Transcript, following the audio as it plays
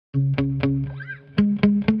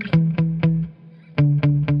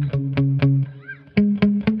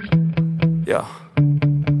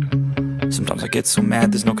get so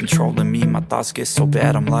mad, there's no controlling me. My thoughts get so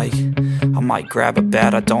bad, I'm like, I might grab a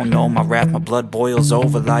bat, I don't know. My wrath, my blood boils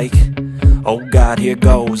over like, oh God, here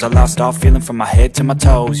goes. I lost all feeling from my head to my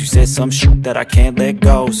toes. You said some shit that I can't let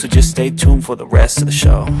go, so just stay tuned for the rest of the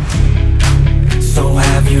show. So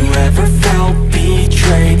have you ever felt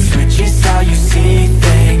betrayed? Switches how you see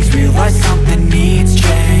things, realize something needs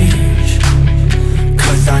change.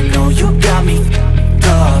 Cause I know you got me f***ed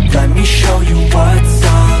up, let me show you what's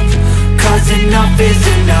up. Cause enough is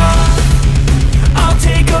enough. I'll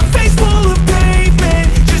take a face full of pavement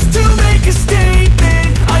just to make a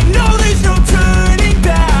statement. I know there's no turning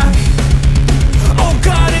back. Oh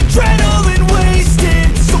God, adrenaline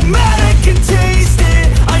wasted, so mad I can taste it.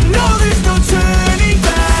 I know there's no turning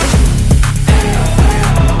back.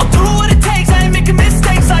 I'll do what it takes, I ain't making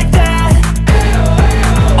mistakes like that.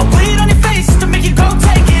 I'll bleed on your face to make you go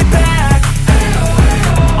take it back.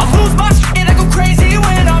 I'll lose my shit and I go crazy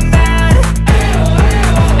when I'm mad.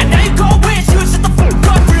 And now you go wish you would shut the fuck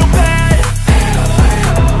up real bad.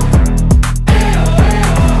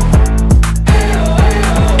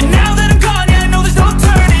 And now that I'm gone, yeah, I know there's no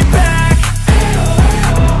turning back.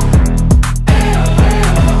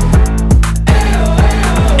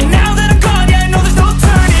 And now that I'm gone, yeah, I know there's no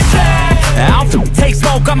turning back. I'll take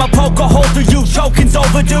smoke, I'ma poke a hole through you, choking's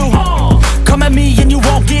overdue. Come at me and you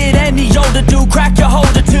won't get any older, dude. Crack your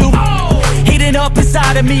holder too. Heating up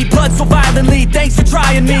inside of me, blood so violently, thanks for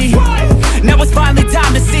trying me. Now it's finally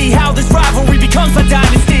time to see how this rivalry becomes a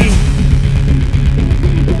dynasty.